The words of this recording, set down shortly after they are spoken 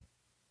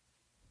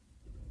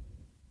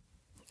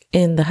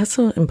In the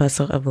hustle and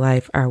bustle of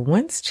life, our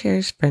once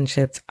cherished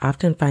friendships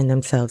often find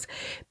themselves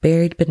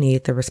buried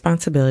beneath the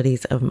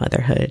responsibilities of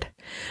motherhood.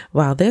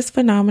 While this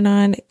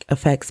phenomenon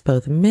affects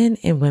both men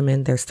and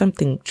women, there's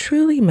something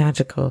truly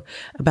magical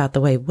about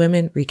the way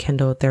women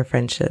rekindle their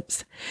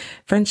friendships.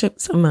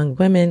 Friendships among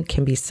women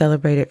can be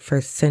celebrated for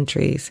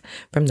centuries,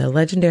 from the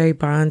legendary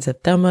bonds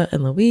of Thelma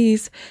and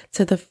Louise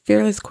to the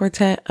fearless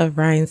quartet of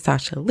Ryan,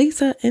 Sasha,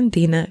 Lisa, and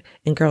Dina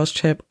in Girls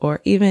Trip,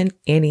 or even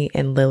Annie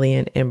and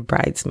Lillian in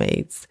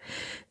Bridesmaids.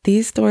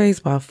 These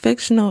stories, while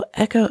fictional,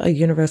 echo a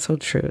universal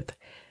truth.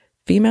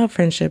 Female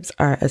friendships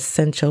are an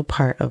essential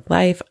part of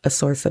life, a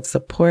source of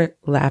support,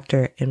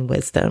 laughter, and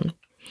wisdom.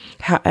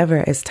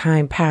 However, as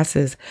time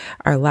passes,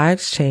 our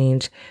lives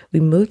change. We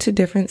move to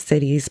different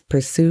cities,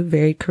 pursue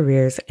varied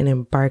careers, and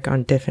embark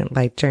on different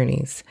life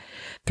journeys.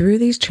 Through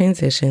these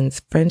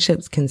transitions,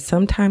 friendships can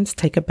sometimes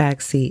take a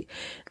back seat,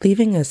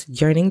 leaving us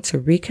yearning to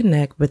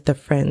reconnect with the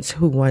friends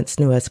who once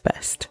knew us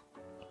best.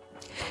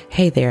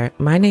 Hey there,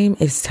 my name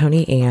is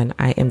Tony Ann.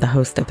 I am the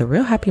host of the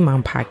Real Happy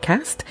Mom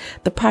podcast,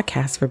 the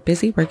podcast for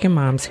busy working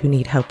moms who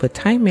need help with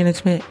time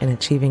management and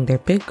achieving their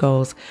big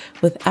goals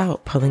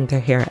without pulling their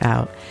hair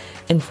out.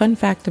 And fun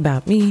fact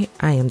about me,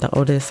 I am the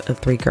oldest of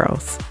 3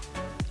 girls.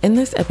 In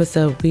this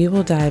episode, we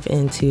will dive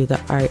into the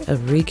art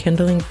of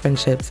rekindling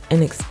friendships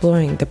and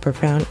exploring the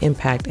profound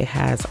impact it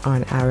has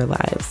on our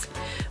lives.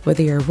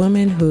 Whether you're a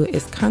woman who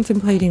is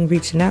contemplating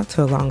reaching out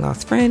to a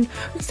long-lost friend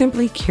or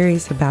simply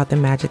curious about the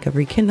magic of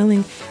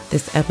rekindling,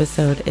 this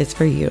episode is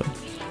for you.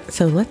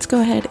 So let's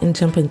go ahead and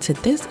jump into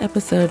this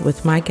episode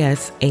with my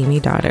guest, Amy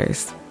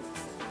Daughters.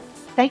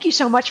 Thank you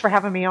so much for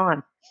having me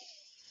on.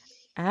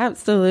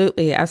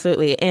 Absolutely.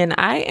 Absolutely. And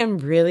I am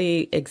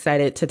really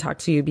excited to talk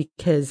to you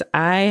because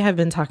I have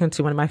been talking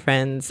to one of my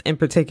friends in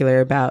particular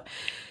about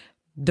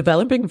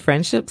developing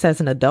friendships as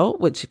an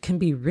adult, which can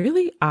be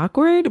really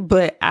awkward,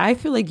 but I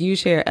feel like you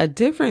share a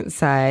different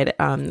side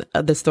of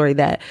the story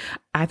that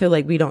I feel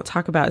like we don't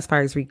talk about as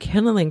far as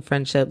rekindling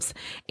friendships.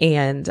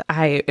 And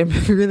I am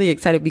really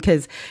excited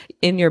because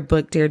in your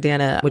book, Dear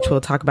Dana, which we'll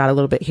talk about a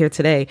little bit here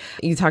today,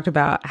 you talked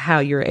about how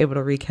you were able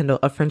to rekindle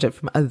a friendship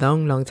from a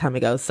long, long time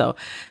ago. So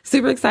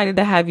super excited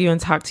to have you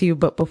and talk to you.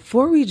 But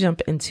before we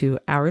jump into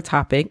our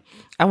topic,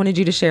 I wanted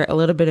you to share a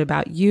little bit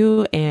about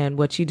you and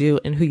what you do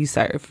and who you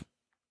serve.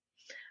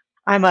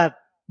 I'm a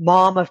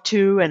mom of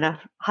 2 and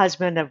a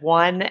husband of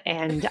 1,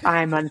 and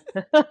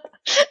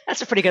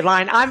that's a pretty good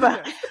line. I'm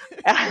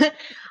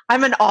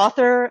an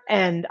author,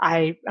 and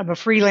I'm a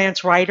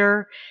freelance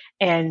writer,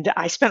 and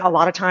I spent a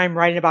lot of time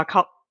writing about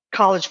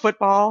college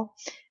football,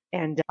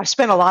 and I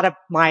spent a lot of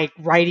my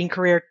writing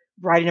career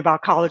writing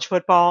about college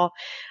football.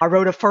 I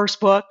wrote a first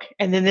book,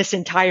 and then this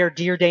entire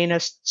Dear Dana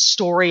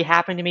story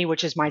happened to me,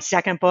 which is my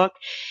second book.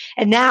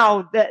 And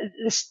now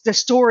the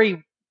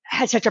story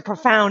had such a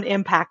profound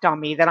impact on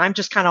me that I'm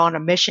just kind of on a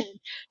mission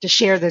to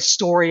share this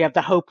story of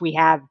the hope we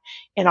have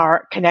in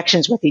our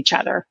connections with each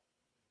other.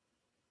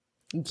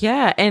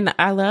 Yeah. And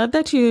I love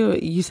that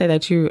you say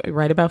that you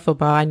write about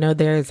football. I know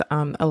there's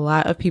a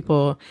lot of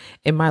people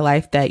in my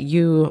life that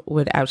you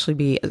would actually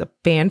be a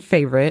fan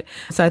favorite.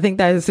 So I think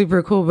that is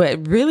super cool.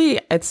 But really,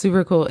 it's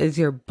super cool is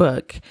your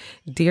book,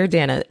 Dear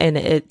Dana. And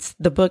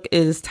the book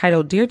is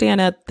titled Dear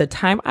Dana, The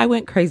Time I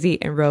Went Crazy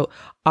and Wrote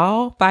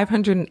all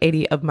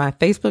 580 of my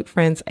Facebook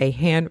friends a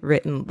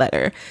handwritten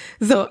letter.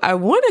 So I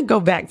want to go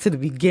back to the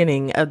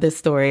beginning of this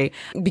story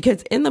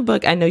because in the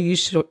book, I know you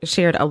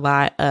shared a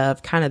lot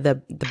of kind of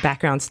the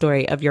background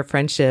story of your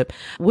friendship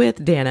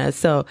with Dana.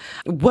 So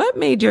what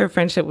made your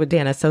friendship with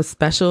Dana so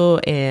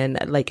special, and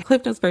like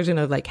Cliff Notes version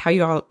of like how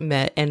you all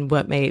met and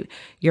what made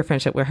your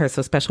friendship with her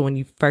so special when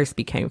you first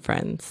became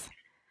friends?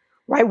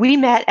 Right. We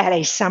met at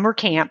a summer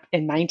camp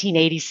in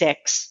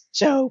 1986.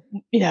 So,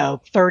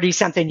 30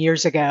 something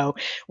years ago.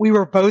 We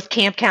were both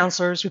camp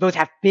counselors. We both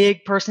have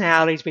big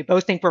personalities. We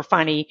both think we're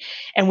funny.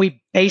 And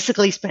we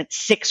basically spent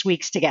 6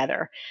 weeks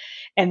together.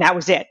 And that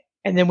was it.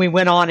 And then we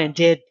went on and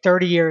did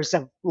 30 years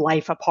of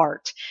life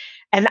apart.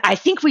 And I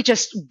think we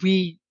just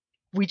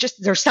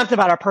there's something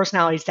about our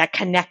personalities that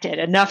connected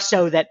enough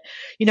so that,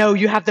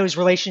 you have those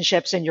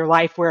relationships in your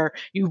life where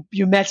you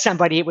met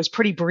somebody, it was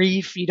pretty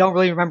brief. You don't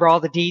really remember all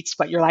the deets,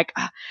 but you're like,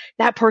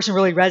 that person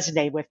really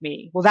resonated with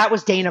me. Well, that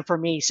was Dana for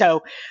me.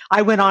 So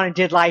I went on and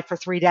did life for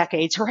 3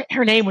 decades.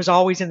 Her name was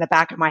always in the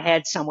back of my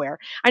head somewhere.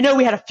 I know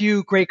we had a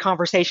few great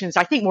conversations.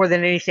 I think more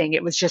than anything,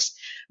 it was just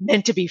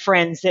meant to be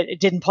friends that it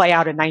didn't play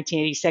out in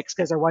 1986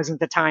 because there wasn't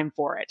the time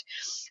for it.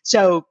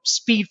 So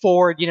speed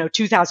forward,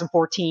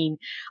 2014,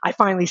 I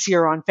finally see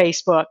her on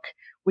Facebook.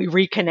 We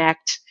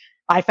reconnect.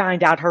 I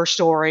find out her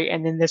story.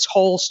 And then this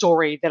whole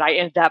story that I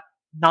ended up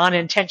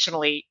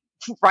non-intentionally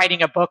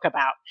writing a book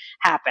about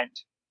happened.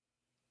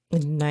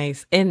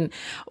 Nice. And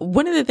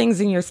one of the things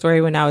in your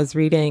story when I was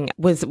reading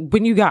was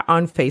when you got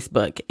on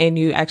Facebook and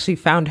you actually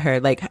found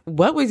her, like,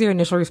 what was your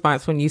initial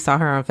response when you saw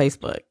her on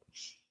Facebook?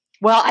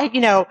 Well, I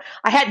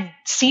hadn't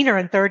seen her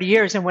in 30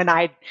 years. And when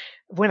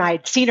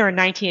I'd seen her in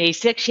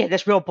 1986, she had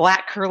this real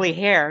black curly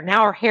hair.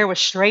 Now her hair was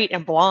straight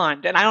and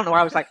blonde. And I don't know.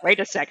 I was like,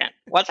 wait a second,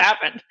 what's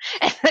happened?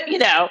 And,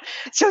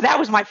 So that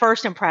was my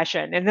first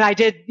impression. And then I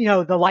did,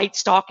 the light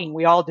stalking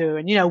we all do,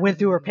 and, went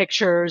through her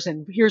pictures,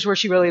 and here's where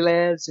she really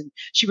lives. And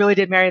she really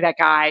did marry that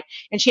guy.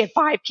 And she had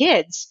 5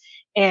 kids.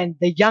 And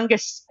the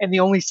youngest and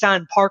the only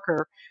son,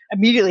 Parker,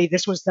 immediately,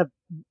 this was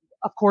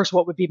of course,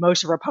 what would be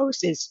most of her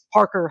posts is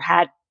Parker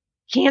had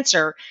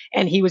cancer,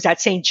 and he was at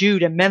St.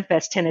 Jude in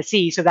Memphis,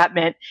 Tennessee. So that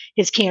meant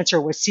his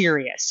cancer was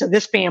serious. So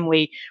this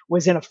family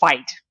was in a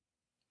fight.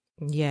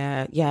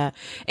 Yeah, yeah.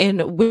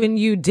 And when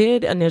you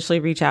did initially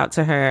reach out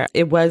to her,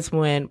 it was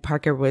when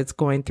Parker was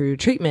going through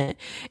treatment.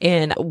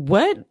 And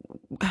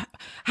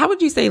how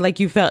would you say, like,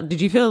 you felt?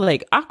 Did you feel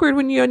like awkward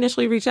when you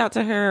initially reached out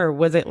to her? Or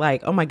was it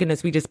like, oh my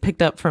goodness, we just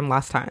picked up from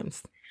lost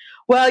times?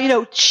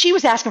 Well, she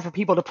was asking for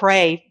people to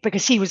pray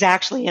because he was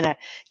actually in a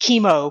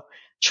chemo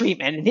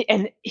treatment,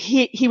 and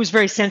he was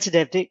very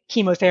sensitive to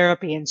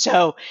chemotherapy. And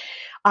so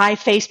I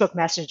Facebook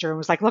messaged her and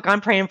was like, look,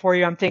 I'm praying for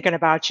you. I'm thinking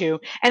about you.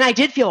 And I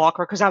did feel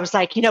awkward because I was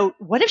like,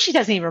 what if she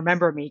doesn't even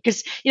remember me?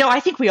 Because, I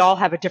think we all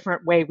have a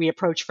different way we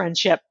approach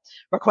friendship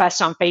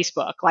requests on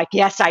Facebook. Like,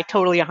 yes, I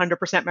totally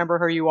 100% remember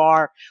who you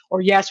are.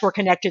 Or yes, we're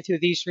connected through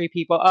these 3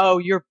 people. Oh,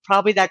 you're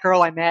probably that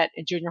girl I met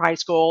in junior high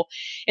school.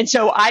 And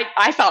so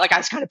I felt like I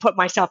was kind of putting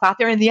myself out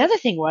there. And the other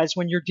thing was,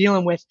 when you're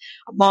dealing with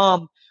a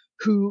mom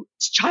whose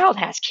child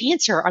has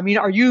cancer, I mean,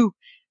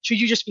 should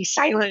you just be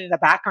silent in the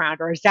background,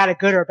 or is that a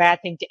good or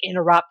bad thing to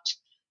interrupt,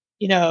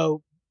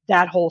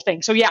 that whole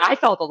thing? So yeah, I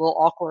felt a little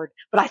awkward,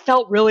 but I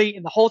felt really,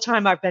 in the whole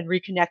time I've been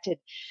reconnected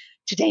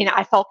to Dana,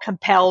 I felt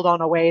compelled on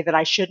a way that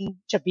I shouldn't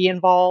to be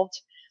involved.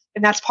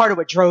 And that's part of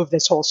what drove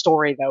this whole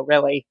story, though,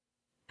 really.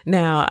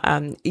 Now,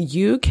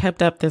 you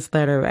kept up this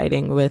letter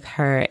writing with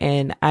her,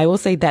 and I will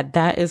say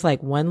that is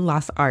like one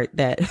lost art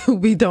that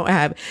we don't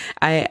have.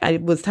 I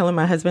was telling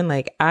my husband,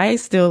 like, I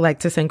still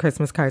like to send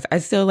Christmas cards. I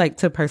still like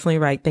to personally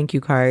write thank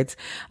you cards,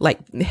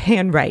 like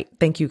handwrite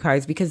thank you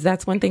cards, because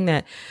that's one thing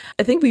that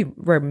I think we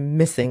were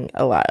missing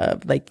a lot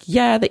of. Like,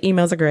 yeah, the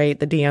emails are great,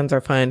 the DMs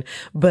are fun,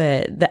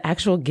 but the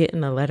actual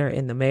getting a letter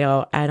in the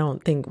mail, I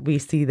don't think we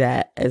see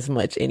that as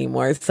much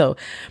anymore. So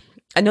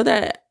I know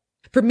that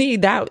for me,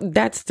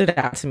 that stood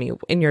out to me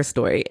in your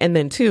story. And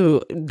then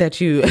too,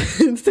 that you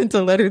sent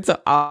a letter to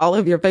all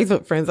of your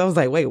Facebook friends. I was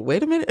like,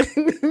 wait a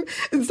minute.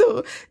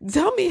 So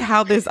tell me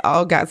how this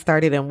all got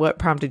started and what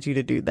prompted you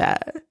to do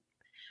that.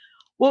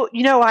 Well,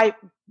 I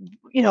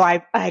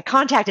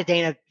contacted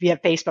Dana via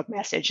Facebook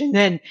message, and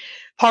then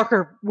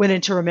Parker went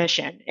into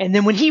remission. And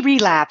then when he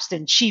relapsed,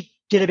 and she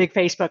did a big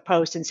Facebook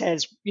post and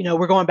says,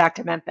 we're going back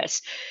to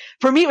Memphis.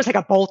 For me, it was like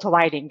a bolt of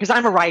lightning, because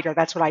I'm a writer.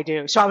 That's what I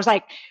do. So I was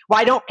like, well,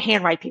 I don't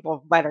handwrite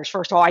people letters.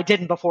 First of all, I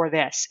didn't before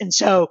this. And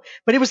so,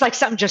 but it was like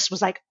something just was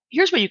like,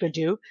 here's what you can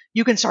do.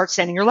 You can start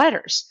sending your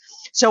letters.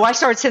 So I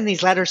started sending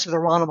these letters to the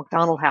Ronald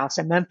McDonald House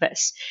in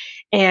Memphis,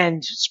 and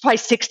it's probably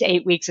 6 to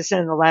 8 weeks of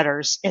sending the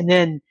letters. And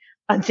then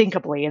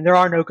unthinkably, and there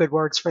are no good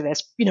words for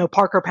this,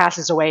 Parker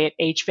passes away at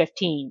age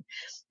 15.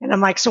 And I'm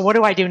like, so what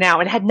do I do now?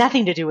 And it had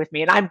nothing to do with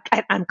me. And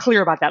I'm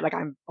clear about that. Like,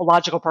 I'm a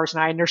logical person.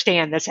 I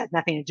understand this had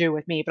nothing to do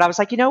with me. But I was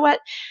like, you know what?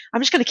 I'm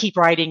just going to keep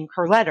writing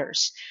her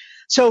letters.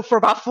 So for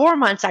about 4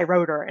 months, I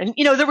wrote her. And,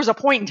 there was a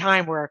point in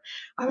time where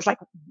I was like,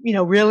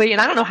 really?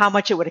 And I don't know how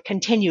much it would have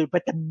continued.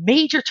 But the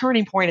major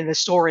turning point in the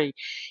story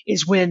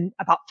is when,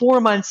 about 4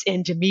 months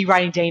into me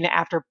writing Dana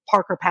after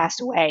Parker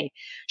passed away,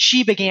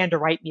 she began to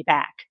write me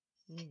back.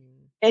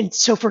 And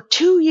so for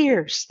 2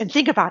 years, and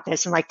think about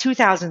this, in like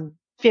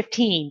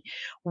 2015,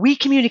 we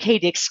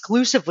communicated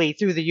exclusively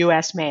through the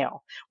U.S.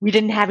 mail. We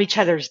didn't have each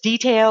other's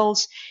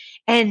details.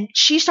 And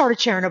she started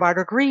sharing about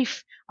her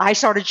grief. I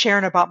started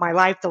sharing about my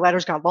life. The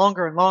letters got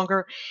longer and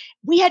longer.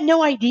 We had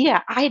no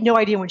idea. I had no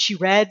idea when she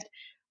read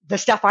the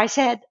stuff I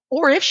said,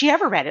 or if she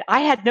ever read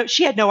it.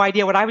 She had no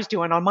idea what I was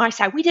doing on my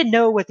side. We didn't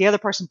know what the other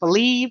person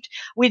believed.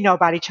 We didn't know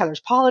about each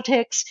other's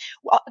politics.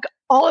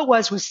 All it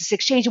was this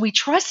exchange, and we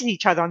trusted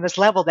each other on this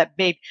level that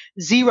made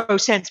zero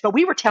sense, but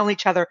we were telling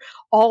each other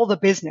all the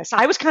business.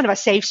 I was kind of a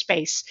safe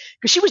space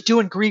because she was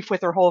doing grief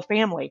with her whole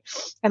family,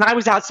 and I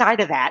was outside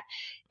of that,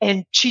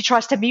 and she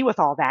trusted me with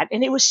all that.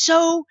 And it was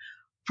so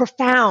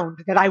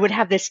profound that I would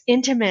have this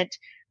intimate,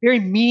 very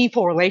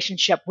meaningful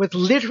relationship with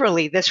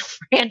literally this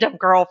random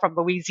girl from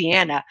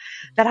Louisiana,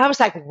 that I was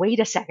like, wait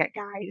a second,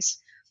 guys,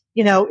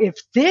 if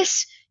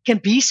this can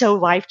be so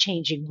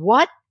life-changing,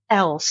 what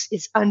else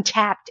is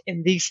untapped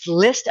in this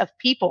list of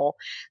people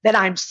that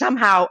I'm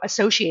somehow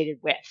associated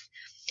with?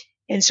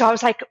 And so I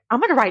was like, I'm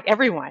going to write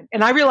everyone.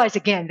 And I realized,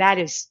 again, that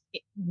is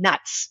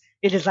nuts.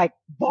 It is like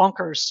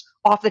bonkers,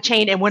 off the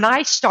chain. And when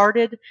I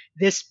started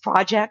this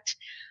project,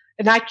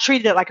 and I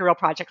treated it like a real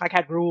project, like I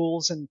had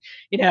rules, and,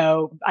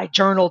 I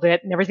journaled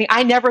it and everything.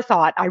 I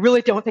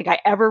really don't think I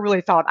ever really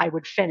thought I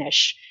would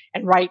finish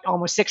and write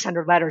almost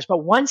 600 letters. But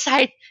once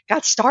I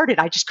got started,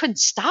 I just couldn't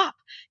stop,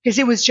 because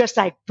it was just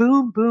like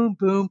boom, boom,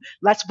 boom.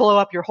 Let's blow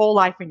up your whole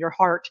life and your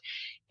heart.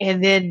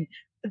 And then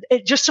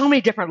just so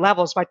many different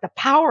levels, like the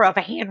power of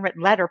a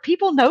handwritten letter.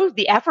 People know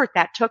the effort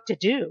that took to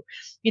do.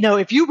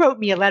 If you wrote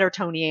me a letter,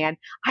 Tony Ann,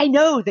 I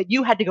know that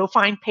you had to go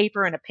find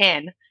paper and a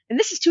pen. And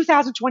this is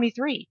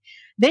 2023.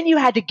 Then you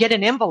had to get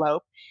an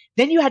envelope.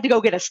 Then you had to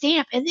go get a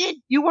stamp, and then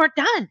you weren't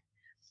done.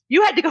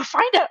 You had to go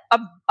find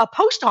a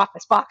post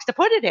office box to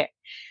put it in.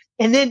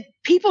 And then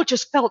people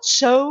just felt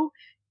so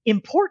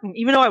important,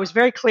 even though I was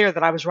very clear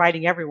that I was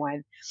writing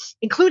everyone,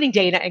 including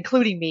Dana,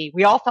 including me.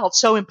 We all felt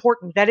so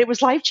important that it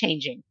was life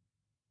changing.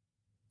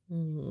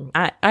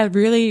 I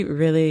really,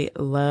 really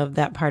love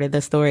that part of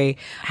the story,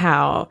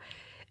 how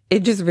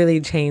it just really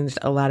changed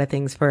a lot of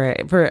things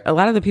for a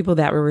lot of the people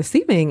that were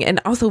receiving, and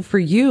also for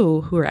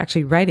you who are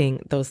actually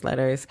writing those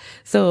letters.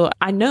 So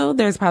I know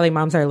there's probably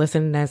moms that are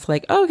listening that's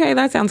like, okay,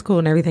 that sounds cool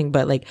and everything,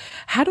 but like,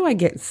 how do I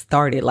get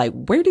started? Like,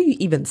 where do you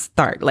even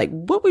start? Like,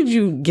 what would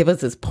you give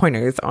us as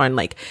pointers on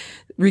like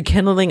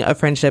rekindling a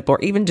friendship, or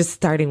even just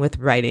starting with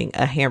writing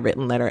a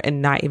handwritten letter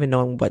and not even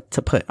knowing what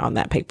to put on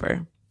that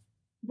paper?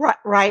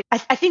 Right.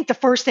 I think the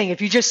first thing,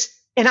 if you just,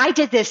 and I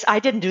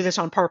didn't do this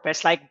on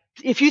purpose. Like,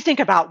 if you think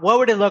about what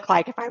would it look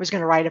like if I was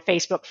going to write a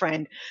Facebook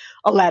friend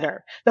a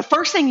letter, the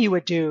first thing you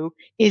would do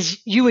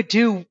is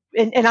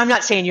and I'm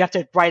not saying you have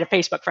to write a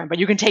Facebook friend, but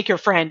you can take your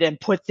friend and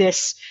put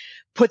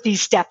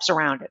these steps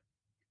around it.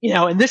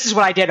 And this is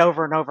what I did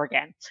over and over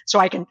again. So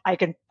I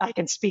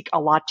can speak a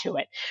lot to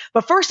it.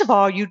 But first of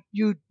all,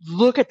 you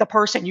look at the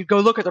person, you go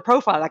look at their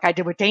profile, like I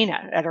did with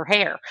Dana at her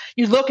hair.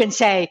 You look and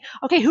say,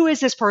 okay, who is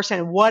this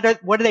person? What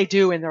do they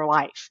do in their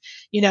life?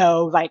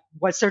 Like,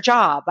 what's their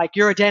job? Like,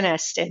 you're a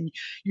dentist and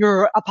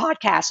you're a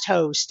podcast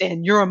host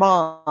and you're a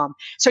mom.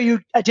 So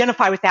you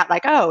identify with that,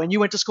 like, oh, and you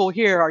went to school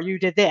here, or you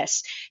did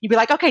this. You'd be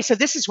like, okay, so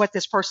this is what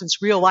this person's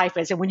real life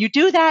is. And when you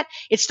do that,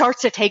 it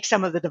starts to take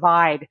some of the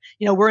divide.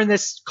 We're in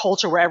this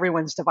culture where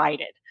everyone's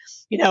divided,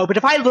 but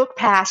if I look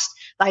past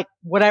like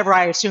whatever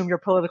I assume your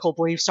political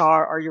beliefs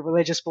are or your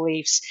religious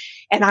beliefs,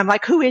 and I'm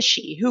like, who is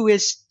she? Who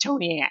is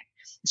Tony Ann?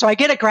 So I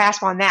get a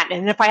grasp on that.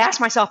 And if I ask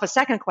myself a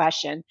second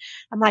question,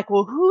 I'm like,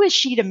 well, who is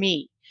she to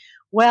me?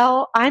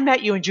 Well, I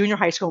met you in junior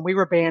high school and we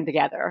were band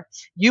together.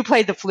 You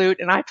played the flute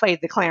and I played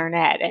the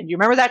clarinet. And you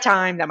remember that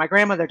time that my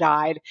grandmother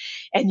died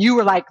and you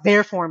were like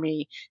there for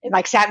me and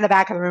like sat in the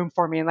back of the room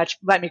for me and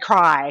let me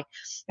cry.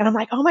 And I'm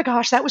like, oh my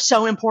gosh, that was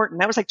so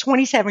important. That was like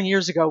 27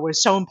 years ago,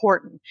 was so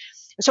important.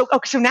 So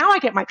now I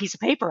get my piece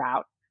of paper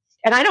out.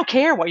 And I don't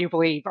care what you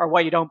believe or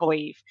what you don't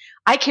believe.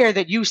 I care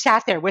that you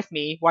sat there with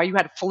me while you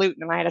had a flute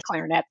and I had a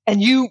clarinet,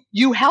 and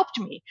you helped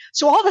me.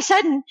 So all of a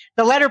sudden,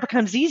 the letter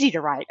becomes easy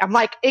to write. I'm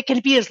like, it can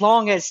be as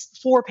long as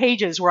 4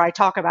 pages where I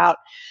talk about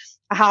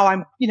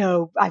how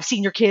I've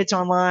seen your kids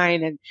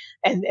online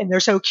and they're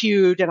so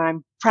cute, and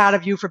I'm proud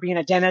of you for being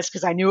a dentist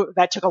because I knew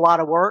that took a lot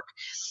of work.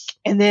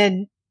 And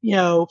then,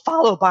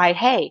 followed by,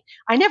 hey,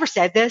 I never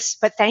said this,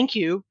 but thank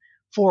you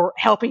for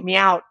helping me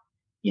out,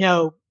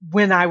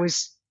 when I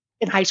was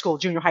in high school,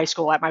 junior high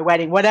school, at my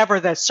wedding, whatever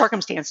the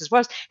circumstances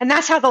was. And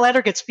that's how the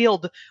letter gets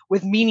filled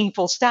with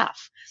meaningful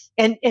stuff.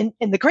 And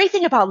the great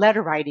thing about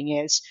letter writing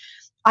is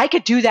I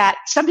could do that.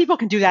 Some people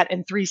can do that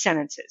in 3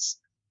 sentences,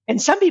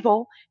 and some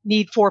people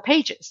need 4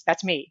 pages.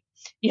 That's me,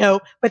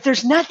 but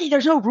there's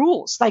no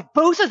rules. Like,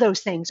 both of those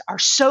things are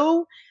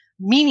so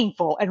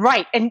meaningful and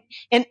right. And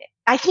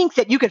I think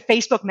that you could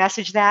Facebook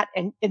message that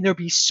and there'd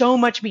be so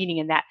much meaning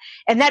in that.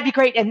 And that'd be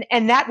great.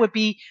 And that would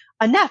be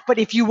enough. But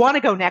if you want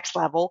to go next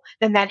level,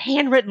 then that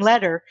handwritten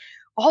letter,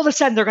 all of a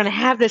sudden they're going to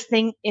have this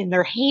thing in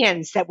their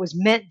hands that was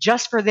meant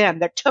just for them,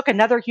 that took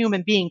another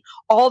human being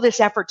all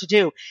this effort to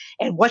do.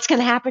 And what's going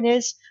to happen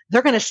is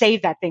they're going to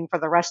save that thing for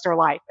the rest of their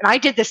life. And I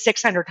did this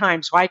 600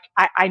 times. So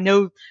I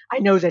know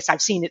this.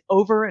 I've seen it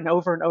over and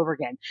over and over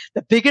again.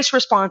 The biggest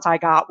response I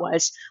got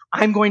was,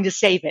 I'm going to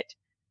save it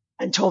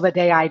until the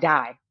day I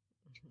die.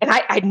 And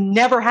I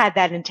never had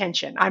that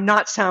intention.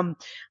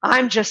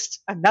 I'm just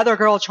another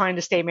girl trying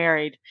to stay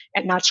married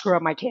and not screw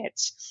up my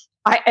kids.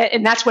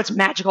 And that's what's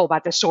magical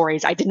about this story,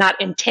 is I did not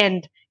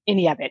intend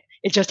any of it.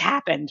 It just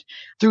happened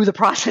through the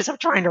process of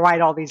trying to write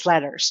all these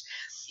letters.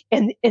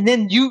 And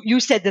then you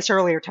said this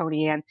earlier,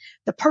 Tony Ann,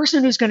 the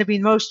person who's going to be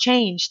most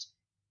changed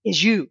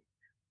is you.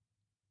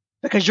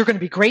 Because you're going to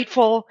be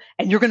grateful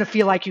and you're going to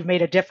feel like you've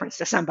made a difference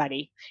to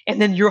somebody.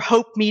 And then your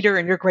hope meter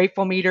and your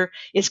grateful meter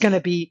is going to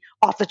be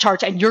off the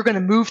charts, and you're going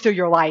to move through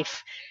your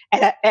life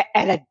at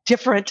a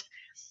different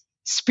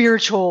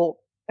spiritual,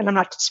 and I'm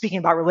not speaking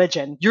about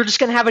religion. You're just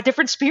going to have a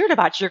different spirit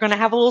about you. You're going to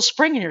have a little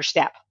spring in your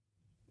step.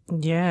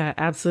 Yeah,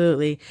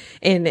 absolutely.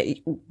 And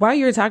while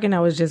you were talking, I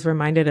was just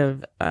reminded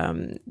of,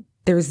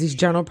 there was these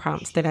journal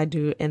prompts that I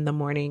do in the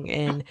morning.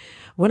 And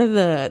one of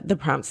the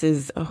prompts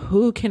is,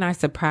 who can I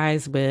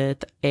surprise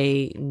with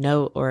a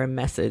note or a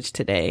message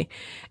today?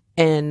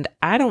 And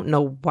I don't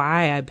know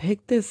why I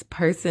picked this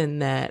person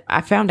that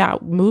I found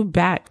out moved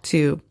back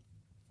to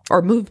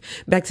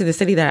the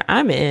city that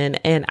I'm in.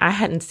 And I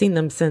hadn't seen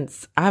them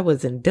since I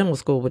was in dental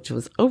school, which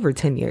was over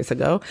 10 years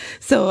ago.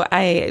 So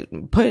I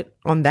put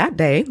on that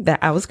day that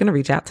I was going to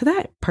reach out to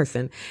that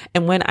person.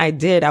 And when I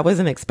did, I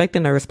wasn't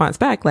expecting a response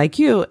back like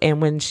you.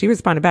 And when she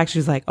responded back, she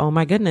was like, oh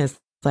my goodness,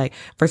 Like,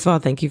 first of all,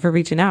 thank you for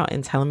reaching out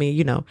and telling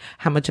me,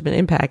 how much of an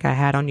impact I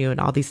had on you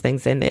and all these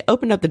things. And it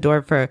opened up the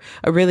door for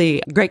a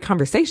really great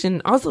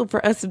conversation, also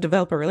for us to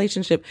develop a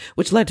relationship,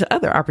 which led to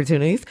other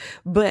opportunities.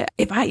 But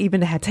if I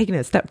even had taken it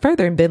a step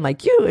further and been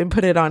like you and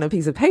put it on a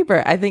piece of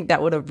paper, I think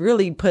that would have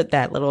really put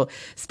that little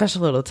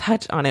special little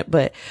touch on it.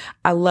 But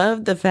I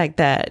love the fact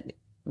that,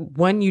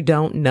 one, you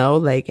don't know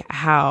like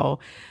how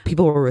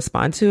people will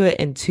respond to it,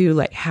 and two,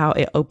 like how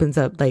it opens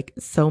up like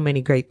so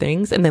many great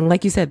things. And then,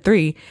 like you said,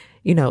 three,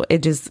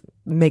 it just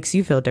makes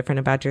you feel different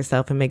about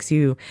yourself and makes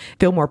you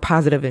feel more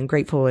positive and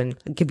grateful and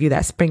give you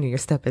that spring in your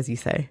step, as you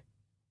say.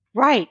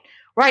 Right.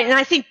 Right. And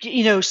I think,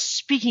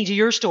 speaking to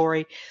your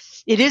story,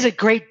 it is a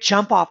great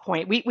jump off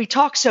point. We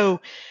talk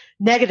so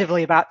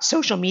negatively about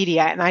social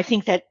media, and I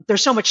think that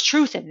there's so much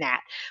truth in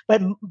that.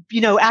 But,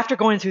 after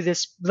going through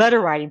this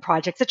letter writing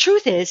project, the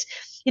truth is,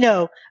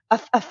 a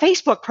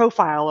Facebook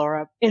profile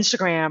or a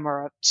Instagram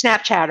or a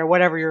Snapchat or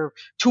whatever your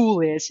tool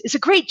is a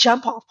great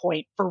jump off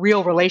point for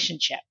real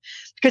relationship,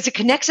 because it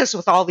connects us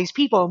with all these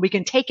people and we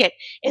can take it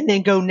and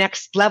then go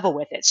next level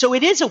with it. So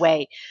it is a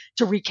way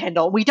to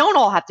rekindle. We don't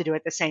all have to do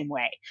it the same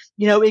way.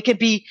 It can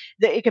be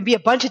a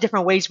bunch of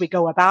different ways we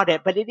go about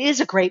it, but it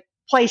is a great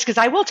place. Because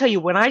I will tell you,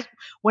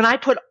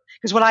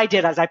 because what I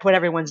did is I put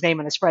everyone's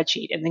name in a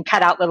spreadsheet and then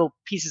cut out little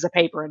pieces of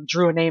paper and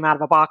drew a name out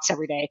of a box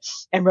every day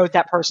and wrote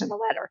that person a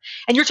letter.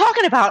 And you're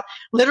talking about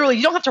literally,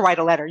 you don't have to write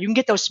a letter. You can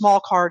get those small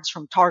cards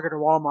from Target or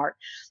Walmart,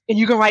 and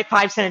you can write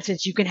 5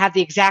 sentences. You can have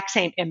the exact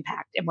same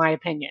impact, in my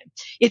opinion.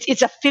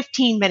 It's a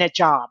 15-minute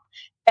job.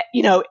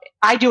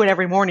 I do it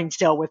every morning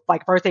still with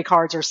like birthday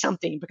cards or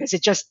something, because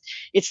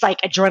it's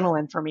like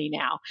adrenaline for me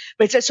now.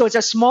 But it's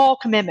a small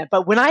commitment.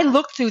 But when I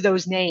looked through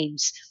those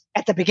names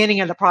at the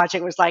beginning of the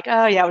project, it was like,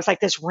 oh yeah, it was like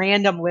this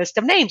random list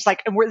of names.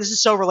 Like, and this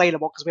is so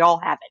relatable because we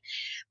all have it.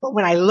 But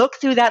when I look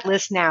through that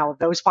list now of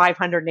those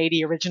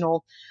 580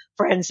 original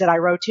friends that I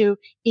wrote to,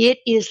 it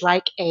is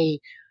like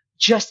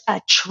just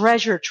a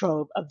treasure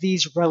trove of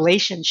these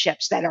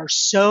relationships that are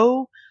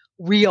so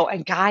real.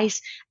 And guys,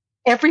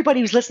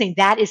 everybody who's listening,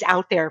 that is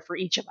out there for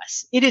each of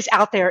us. It is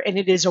out there, and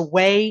it is a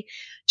way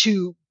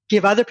to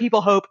give other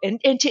people hope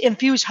and to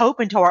infuse hope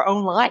into our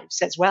own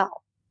lives as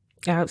well.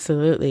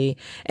 Absolutely.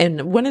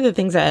 And one of the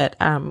things that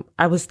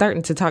I was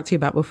starting to talk to you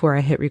about before I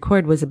hit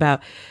record was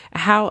about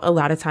how a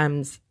lot of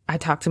times I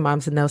talk to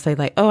moms and they'll say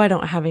like, oh, I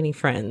don't have any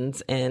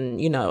friends.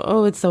 And,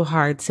 oh, it's so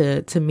hard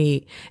to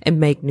meet and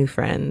make new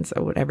friends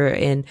or whatever.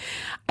 And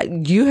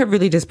you have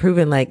really just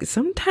proven like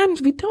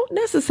sometimes we don't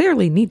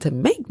necessarily need to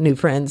make new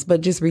friends,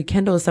 but just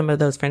rekindle some of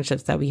those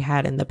friendships that we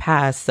had in the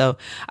past. So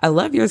I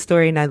love your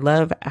story, and I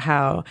love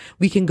how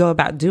we can go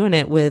about doing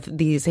it with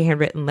these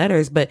handwritten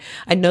letters. But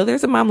I know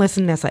there's a mom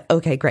listening that's like,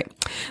 okay, great.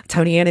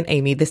 Tony Ann and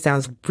Amy, this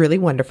sounds really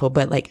wonderful,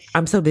 but like,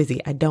 I'm so busy.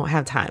 I don't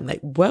have time. Like,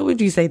 what would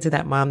you say to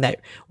that mom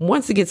that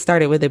wants to get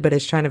started with it, but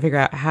is trying to figure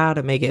out how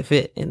to make it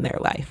fit in their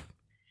life?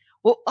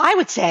 Well, I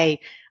would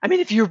say,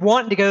 if you're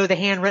wanting to go the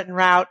handwritten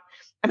route,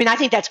 I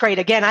think that's great.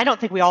 Again, I don't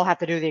think we all have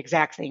to do the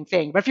exact same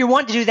thing, but if you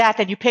want to do that,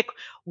 then you pick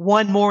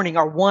one morning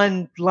or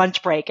one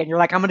lunch break and you're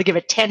like, I'm going to give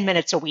it 10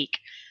 minutes a week,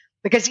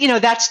 because,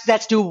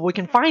 that's doable. We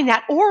can find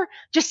that, or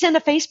just send a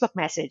Facebook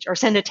message or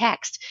send a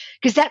text,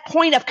 because that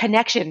point of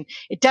connection,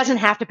 it doesn't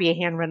have to be a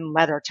handwritten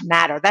letter to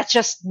matter. That's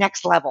just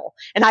next level.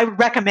 And I would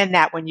recommend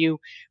that when you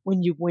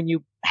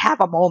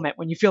have a moment,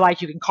 when you feel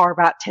like you can carve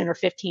out 10 or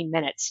 15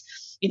 minutes,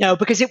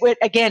 because it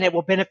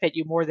will benefit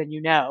you more than you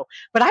know.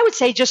 But I would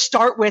say just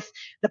start with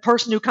the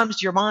person who comes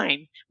to your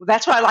mind. Well,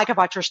 that's what I like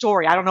about your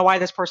story. I don't know why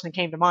this person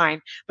came to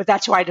mind, but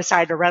that's who I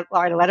decided to write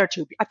a letter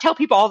to. I tell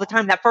people all the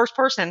time that first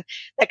person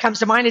that comes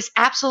to mind is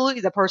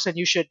absolutely the person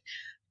you should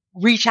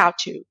reach out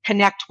to,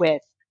 connect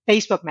with,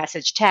 Facebook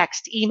message,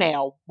 text,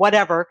 email,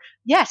 whatever.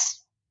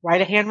 Yes,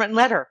 write a handwritten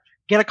letter,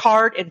 get a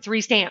card and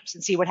 3 stamps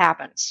and see what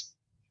happens.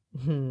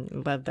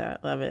 Love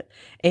that. Love it.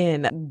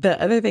 And the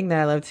other thing that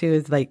I love too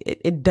is like,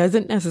 it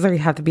doesn't necessarily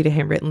have to be the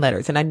handwritten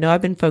letters. And I know I've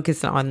been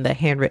focused on the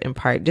handwritten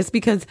part just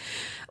because,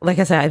 like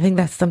I said, I think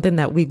that's something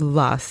that we've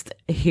lost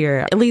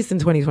here, at least in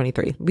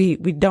 2023. We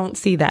don't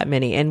see that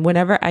many. And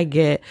whenever I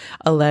get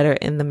a letter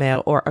in the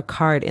mail or a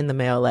card in the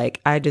mail, like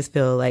I just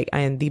feel like I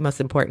am the most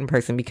important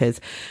person,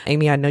 because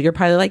Amy, I know you're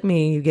probably like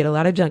me. You get a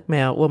lot of junk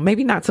mail. Well,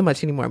 maybe not so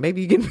much anymore.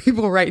 Maybe you get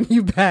people writing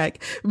you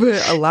back,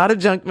 but a lot of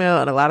junk mail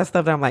and a lot of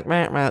stuff that I'm like,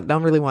 man,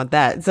 don't really want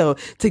that. So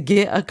to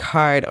get a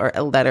card or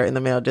a letter in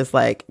the mail just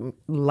like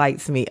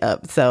lights me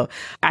up. So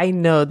I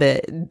know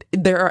that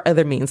there are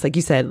other means, like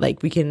you said,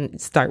 like we can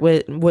start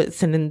with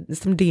sending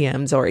some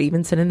DMs or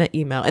even sending an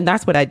email. And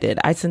that's what I did.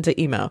 I sent an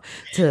email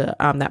to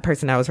that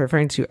person I was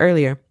referring to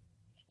earlier.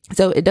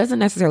 So it doesn't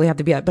necessarily have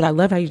to be that, but I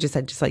love how you just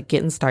said, just like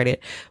getting started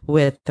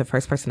with the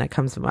first person that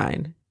comes to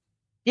mind.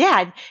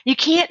 Yeah, you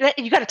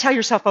got to tell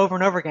yourself over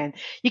and over again,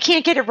 you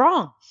can't get it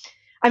wrong.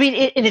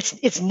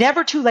 It's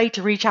never too late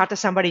to reach out to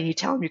somebody and you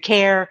tell them you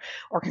care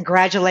or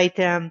congratulate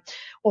them,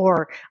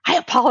 or I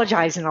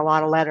apologize in a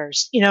lot of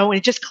letters, and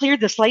it just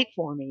cleared the slate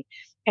for me.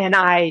 And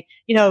I,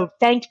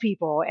 thanked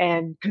people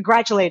and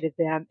congratulated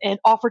them and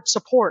offered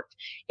support.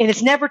 And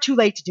it's never too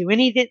late to do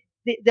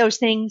those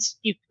things,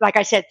 you, like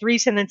I said, 3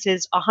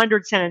 sentences,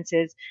 100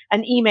 sentences,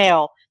 an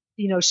email,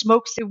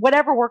 smokes,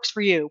 whatever works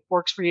for you.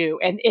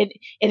 And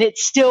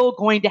it's still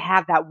going to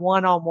have that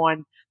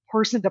one-on-one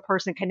person to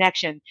person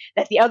connection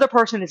that the other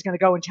person is going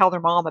to go and tell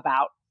their mom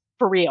about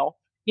for real.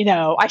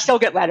 I still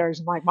get letters.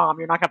 I'm like, Mom,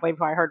 you're not going to believe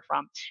who I heard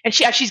from. And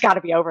she's got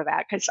to be over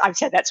that because I've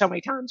said that so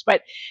many times.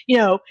 But,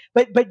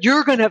 but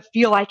you're going to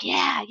feel like,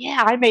 yeah,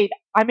 I made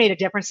a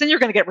difference. Then you're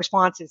going to get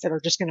responses that are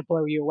just going to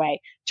blow you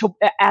away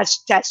as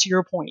that's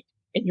your point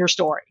in your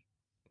story.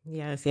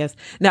 Yes, yes.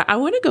 Now I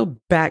want to go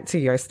back to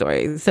your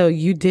story. So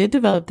you did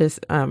develop this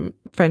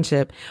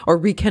friendship or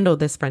rekindle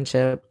this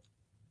friendship,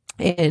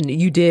 and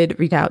you did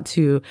reach out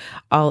to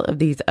all of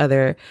these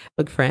other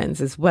book friends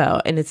as well.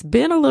 And it's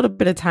been a little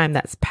bit of time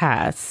that's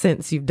passed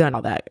since you've done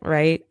all that,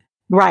 right?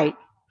 Right.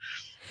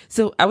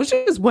 So I was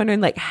just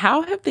wondering, like,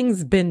 how have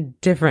things been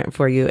different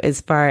for you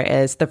as far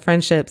as the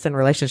friendships and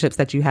relationships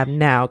that you have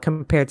now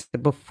compared to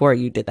before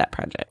you did that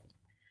project?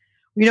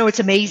 It's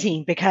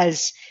amazing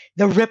because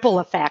the ripple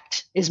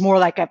effect is more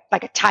like a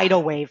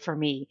tidal wave for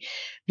me.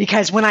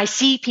 Because when I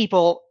see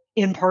people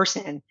in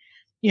person,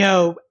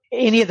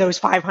 any of those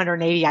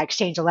 580 I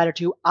exchanged a letter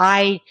to,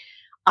 I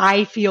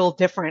feel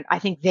different. I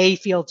think they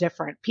feel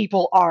different.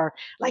 People are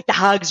like, the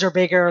hugs are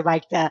bigger,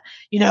 like and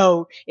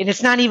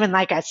it's not even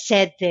like a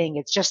said thing.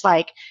 It's just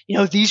like,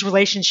 these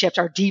relationships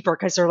are deeper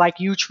because they're like,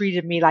 you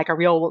treated me like a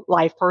real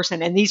life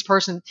person. And these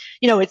person,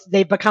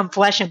 they've become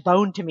flesh and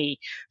bone to me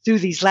through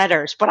these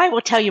letters. But I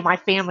will tell you, my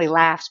family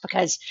laughs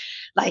because,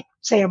 like,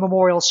 say a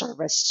memorial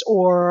service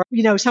or,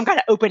 some kind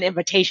of open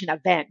invitation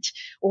event,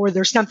 or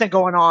there's something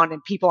going on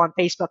and people on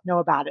Facebook know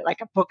about it,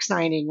 like a book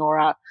signing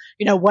or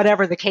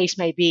whatever the case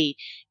may be.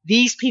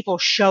 These people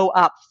show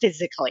up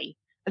physically.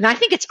 And I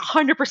think it's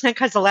 100%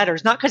 because of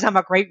letters, not because I'm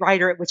a great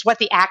writer. It was what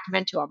the act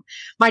meant to him.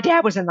 My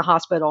dad was in the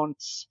hospital and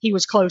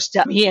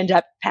he ended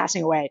up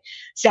passing away,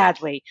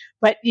 sadly.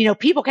 But,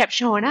 people kept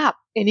showing up.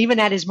 And even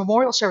at his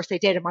memorial service they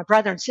did, and my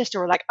brother and sister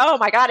were like, oh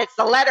my God, it's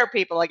the letter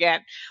people again.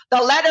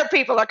 The letter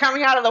people are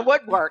coming out of the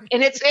woodwork.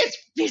 And it's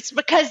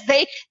because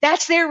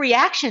that's their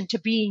reaction to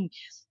being,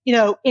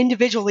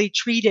 individually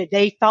treated.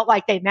 They felt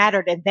like they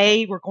mattered and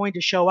they were going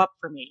to show up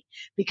for me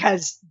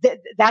because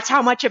that's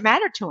how much it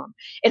mattered to them.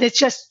 And it's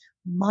just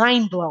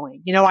mind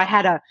blowing. I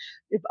had a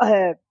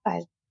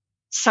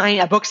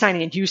book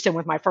signing in Houston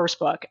with my first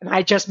book, and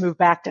I just moved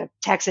back to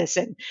Texas,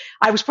 and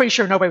I was pretty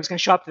sure nobody was going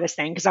to show up to this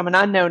thing because I'm an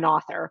unknown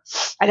author.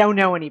 I don't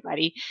know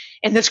anybody.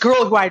 And this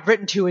girl who I'd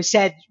written to has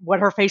said what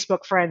her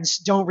Facebook friends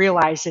don't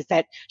realize is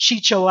that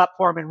she'd show up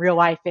for him in real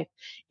life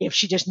if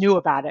she just knew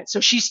about it. So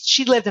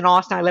she lived in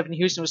Austin. I lived in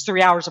Houston. It was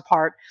 3 hours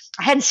apart.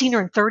 I hadn't seen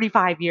her in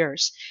 35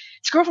 years.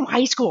 This girl from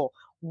high school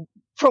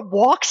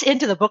walks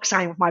into the book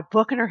signing with my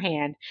book in her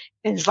hand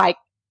and is like,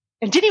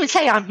 and didn't even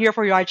say, I'm here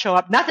for you, I'd show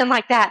up. Nothing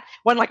like that.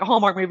 Wasn't like a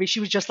Hallmark movie. She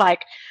was just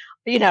like,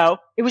 it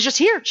was just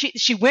here.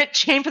 She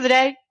came for the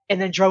day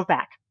and then drove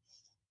back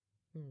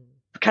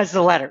because of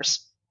the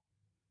letters.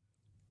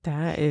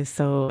 That is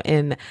so,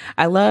 and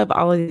I love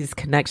all of these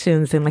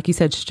connections and, like you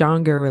said,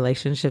 stronger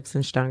relationships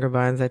and stronger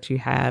bonds that you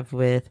have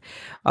with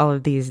all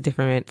of these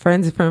different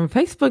friends from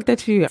Facebook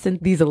that you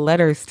sent these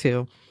letters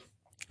to.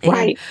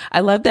 Right. And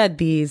I love that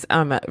these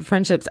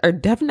friendships are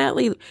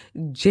definitely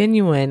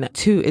genuine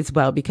too as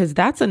well, because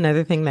that's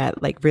another thing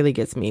that like really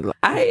gets me.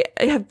 I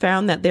have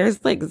found that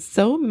there's like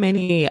so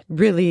many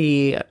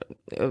really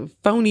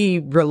phony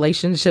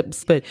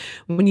relationships, but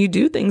when you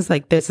do things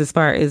like this, as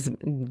far as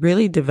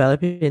really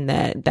developing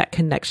that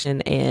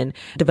connection and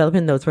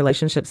developing those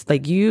relationships,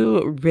 like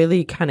you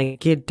really kind of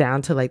get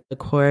down to like the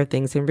core of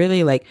things and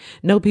really like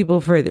know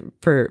people for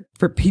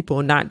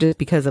people, not just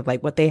because of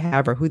like what they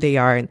have or who they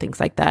are and things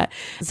like that.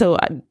 So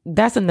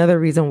that's another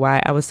reason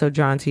why I was so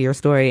drawn to your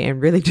story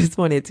and really just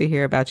wanted to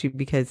hear about you,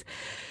 because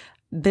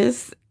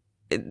this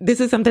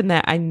is something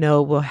that I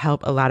know will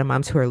help a lot of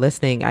moms who are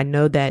listening. I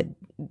know that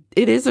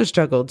it is a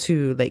struggle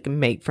to like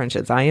make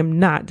friendships. I am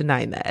not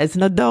denying that. As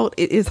an adult,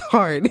 it is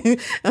hard,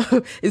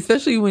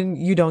 especially when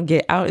you don't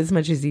get out as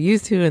much as you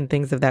used to and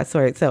things of that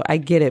sort. So I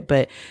get it,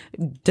 but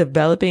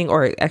developing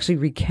or actually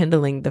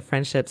rekindling the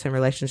friendships and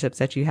relationships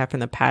that you have from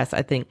the past,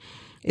 I think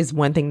is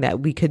one thing that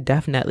we could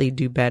definitely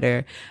do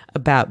better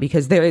about,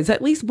 because there is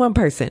at least one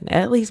person,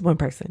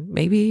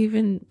 maybe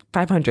even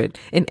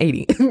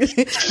 580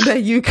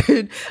 that you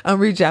could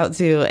reach out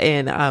to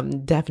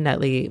and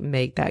definitely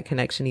make that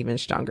connection even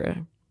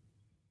stronger.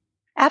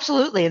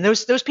 Absolutely. And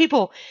those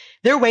people,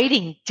 they're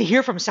waiting to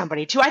hear from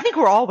somebody too. I think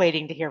we're all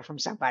waiting to hear from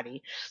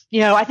somebody.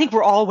 I think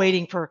we're all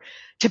waiting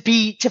to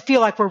feel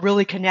like we're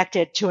really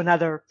connected to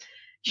another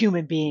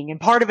human being. And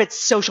part of it's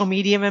social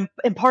media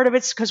and part of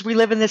it's because we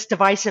live in this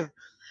divisive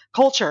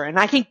culture. And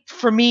I think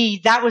for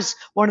me, that was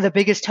one of the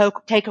biggest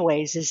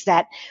takeaways is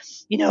that,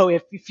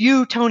 if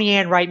you, Tony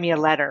Ann, write me a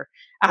letter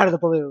out of the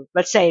blue,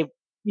 let's say,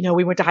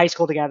 we went to high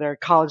school together,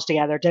 college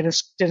together,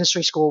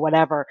 dentistry school,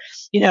 whatever,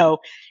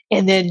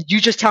 and then you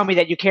just tell me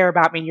that you care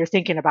about me and you're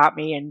thinking about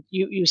me and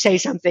you say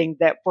something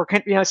that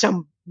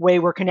some way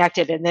we're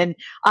connected. And then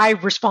I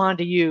respond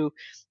to you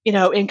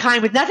in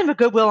kind with nothing but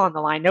goodwill on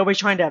the line. Nobody's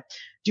trying to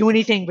do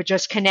anything but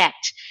just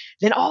connect.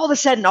 Then all of a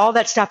sudden, all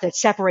that stuff that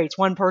separates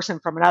one person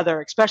from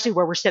another, especially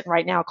where we're sitting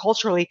right now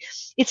culturally,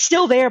 it's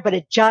still there, but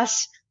it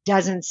just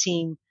doesn't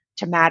seem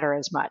to matter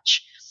as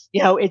much.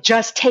 It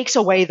just takes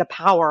away the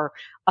power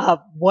of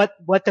what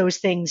those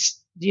things,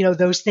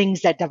 those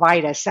things that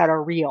divide us that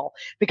are real,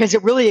 because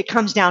it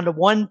comes down to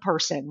one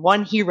person,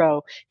 one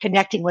hero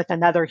connecting with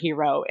another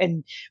hero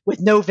and with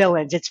no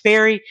villains.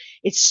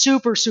 It's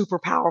super, super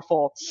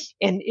powerful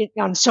and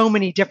on so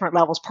many different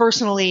levels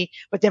personally,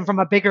 but then from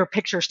a bigger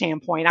picture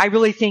standpoint, I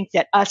really think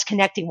that us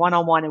connecting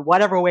one-on-one in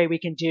whatever way we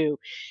can do,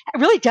 it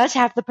really does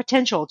have the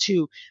potential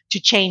to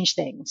change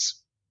things.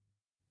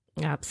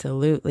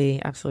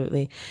 Absolutely.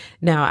 Absolutely.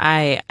 Now,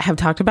 I have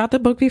talked about the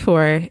book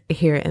before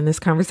here in this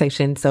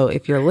conversation. So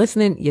if you're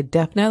listening, you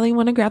definitely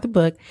want to grab the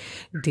book.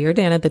 Dear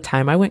Dana, the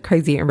time I went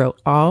crazy and wrote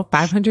all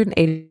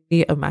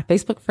 580 of my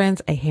Facebook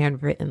friends a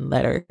handwritten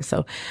letter.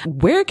 So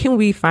where can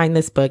we find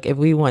this book if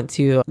we want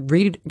to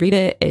read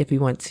it, if we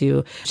want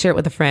to share it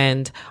with a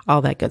friend,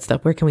 all that good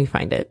stuff? Where can we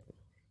find it?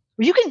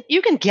 You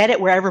can get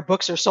it wherever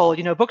books are sold.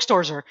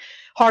 Bookstores are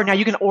hard. Now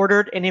you can order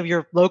it in any of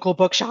your local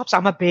bookshops.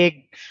 I'm a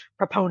big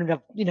proponent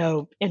of,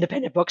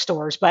 independent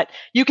bookstores, but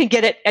you can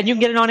get it, and you can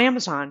get it on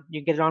Amazon.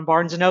 You can get it on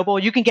Barnes and Noble.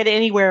 You can get it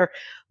anywhere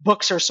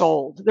books are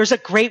sold. There's a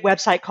great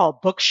website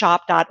called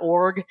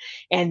bookshop.org,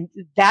 and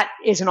that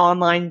is an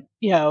online,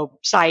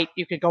 site.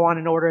 You could go on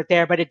and order it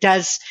there, but it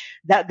does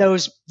that,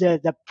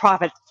 the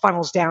profit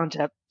funnels down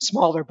to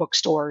smaller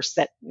bookstores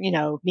that,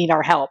 need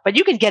our help, but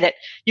you can get it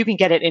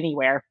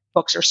anywhere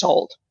books are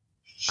sold.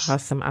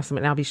 Awesome. Awesome.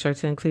 And I'll be sure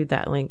to include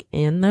that link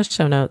in the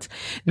show notes.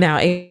 Now,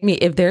 Amy,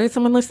 if there is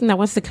someone listening that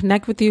wants to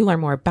connect with you, learn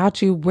more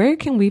about you, where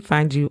can we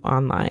find you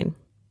online?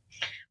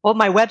 Well,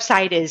 my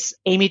website is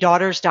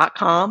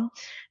amydaughters.com.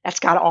 That's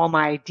got all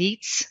my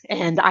deets.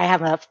 And I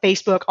have a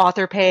Facebook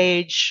author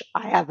page.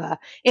 I have a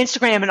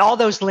Instagram, and all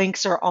those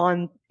links are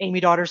on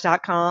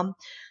amydaughters.com.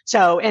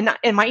 So, and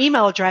my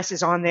email address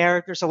is on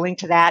there. There's a link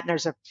to that, and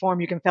there's a form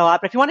you can fill out.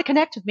 But if you want to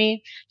connect with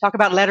me, talk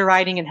about letter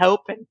writing and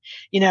hope and,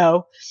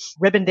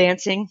 ribbon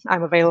dancing,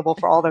 I'm available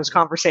for all those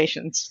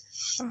conversations.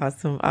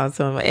 Awesome.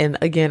 Awesome. And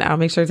again, I'll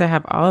make sure to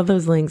have all of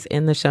those links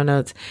in the show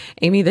notes.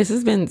 Amy, this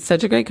has been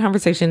such a great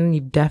conversation.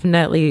 You've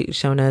definitely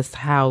shown us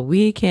how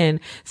we can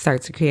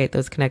start to create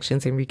those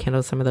connections and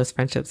rekindle some of those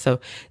friendships. So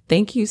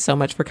thank you so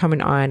much for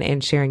coming on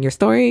and sharing your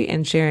story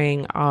and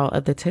sharing all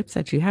of the tips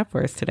that you have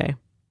for us today.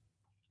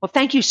 Well,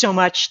 thank you so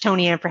much,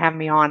 Tony Ann, for having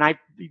me on. I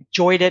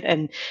enjoyed it,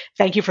 and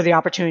thank you for the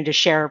opportunity to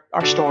share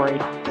our story.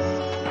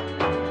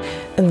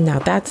 And now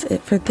that's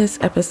it for this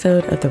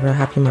episode of the Real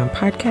Happy Mom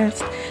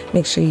podcast.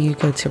 Make sure you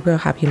go to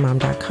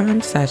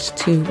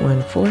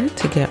realhappymom.com/214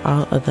 to get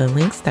all of the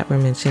links that were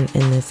mentioned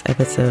in this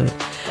episode.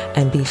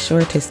 And be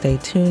sure to stay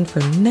tuned for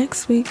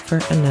next week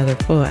for another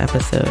full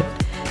episode.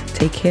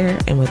 Take care,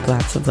 and with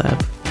lots of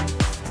love.